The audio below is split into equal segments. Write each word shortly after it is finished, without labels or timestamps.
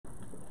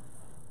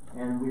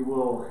and we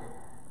will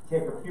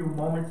take a few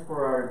moments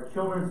for our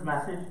children's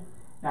message.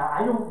 Now,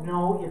 I don't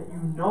know if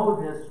you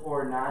know this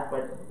or not,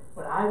 but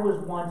I was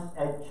once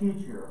a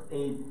teacher,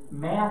 a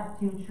math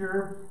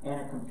teacher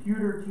and a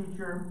computer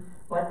teacher,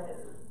 but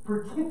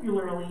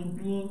particularly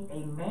being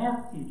a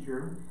math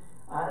teacher,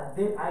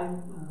 I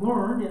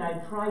learned and I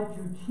tried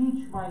to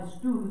teach my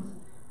students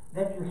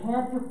that you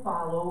had to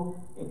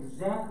follow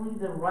exactly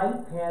the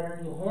right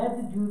pattern. You had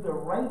to do the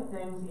right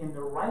things in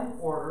the right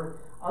order,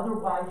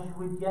 otherwise you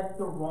would get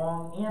the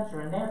wrong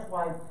answer. And that's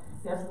why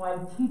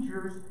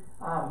teachers,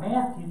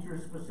 math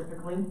teachers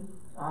specifically,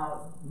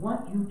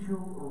 want you to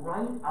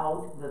write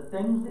out the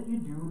things that you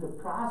do, the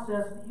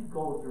process that you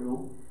go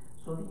through,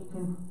 so that you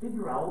can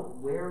figure out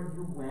where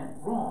you went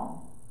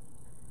wrong.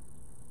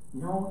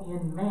 You know,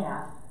 in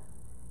math,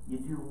 you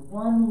do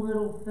one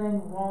little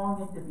thing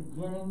wrong at the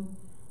beginning,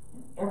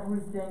 and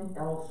everything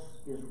else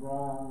is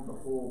wrong the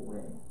whole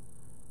way.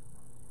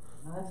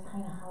 Now that's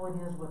kind of how it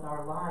is with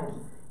our lives.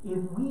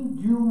 If we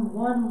do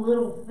one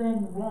little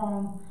thing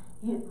wrong,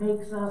 it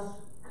makes us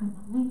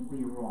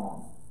completely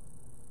wrong.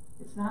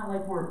 It's not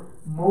like we're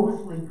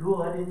mostly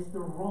good, it's the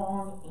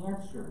wrong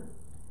answer.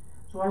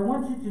 So I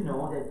want you to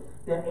know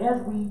that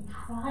as we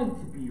try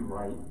to be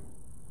right,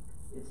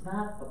 it's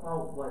not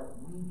about what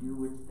we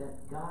do, it's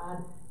that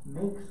God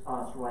makes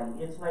us right.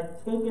 It's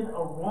like taking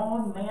a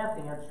wrong math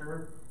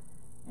answer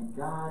and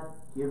God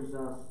gives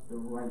us the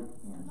right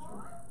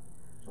answer.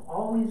 So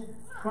always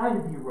try to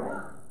be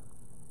right,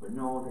 but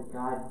know that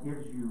God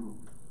gives you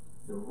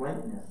the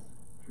rightness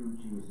through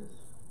Jesus.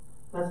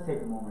 Let's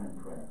take a moment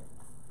and pray.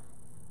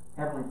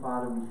 Heavenly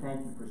Father, we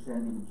thank you for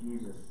sending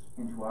Jesus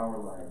into our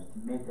lives to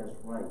make us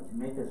right, to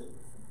make us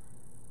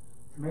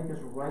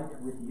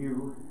right with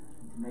you,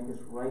 to make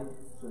us right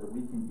so that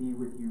we can be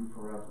with you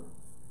forever.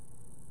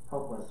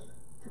 Help us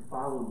to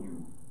follow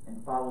you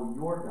and follow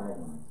your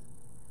guidelines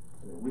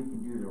so that we can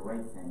do the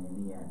right thing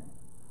in the end.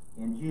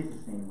 In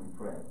Jesus' name we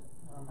pray.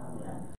 Amen.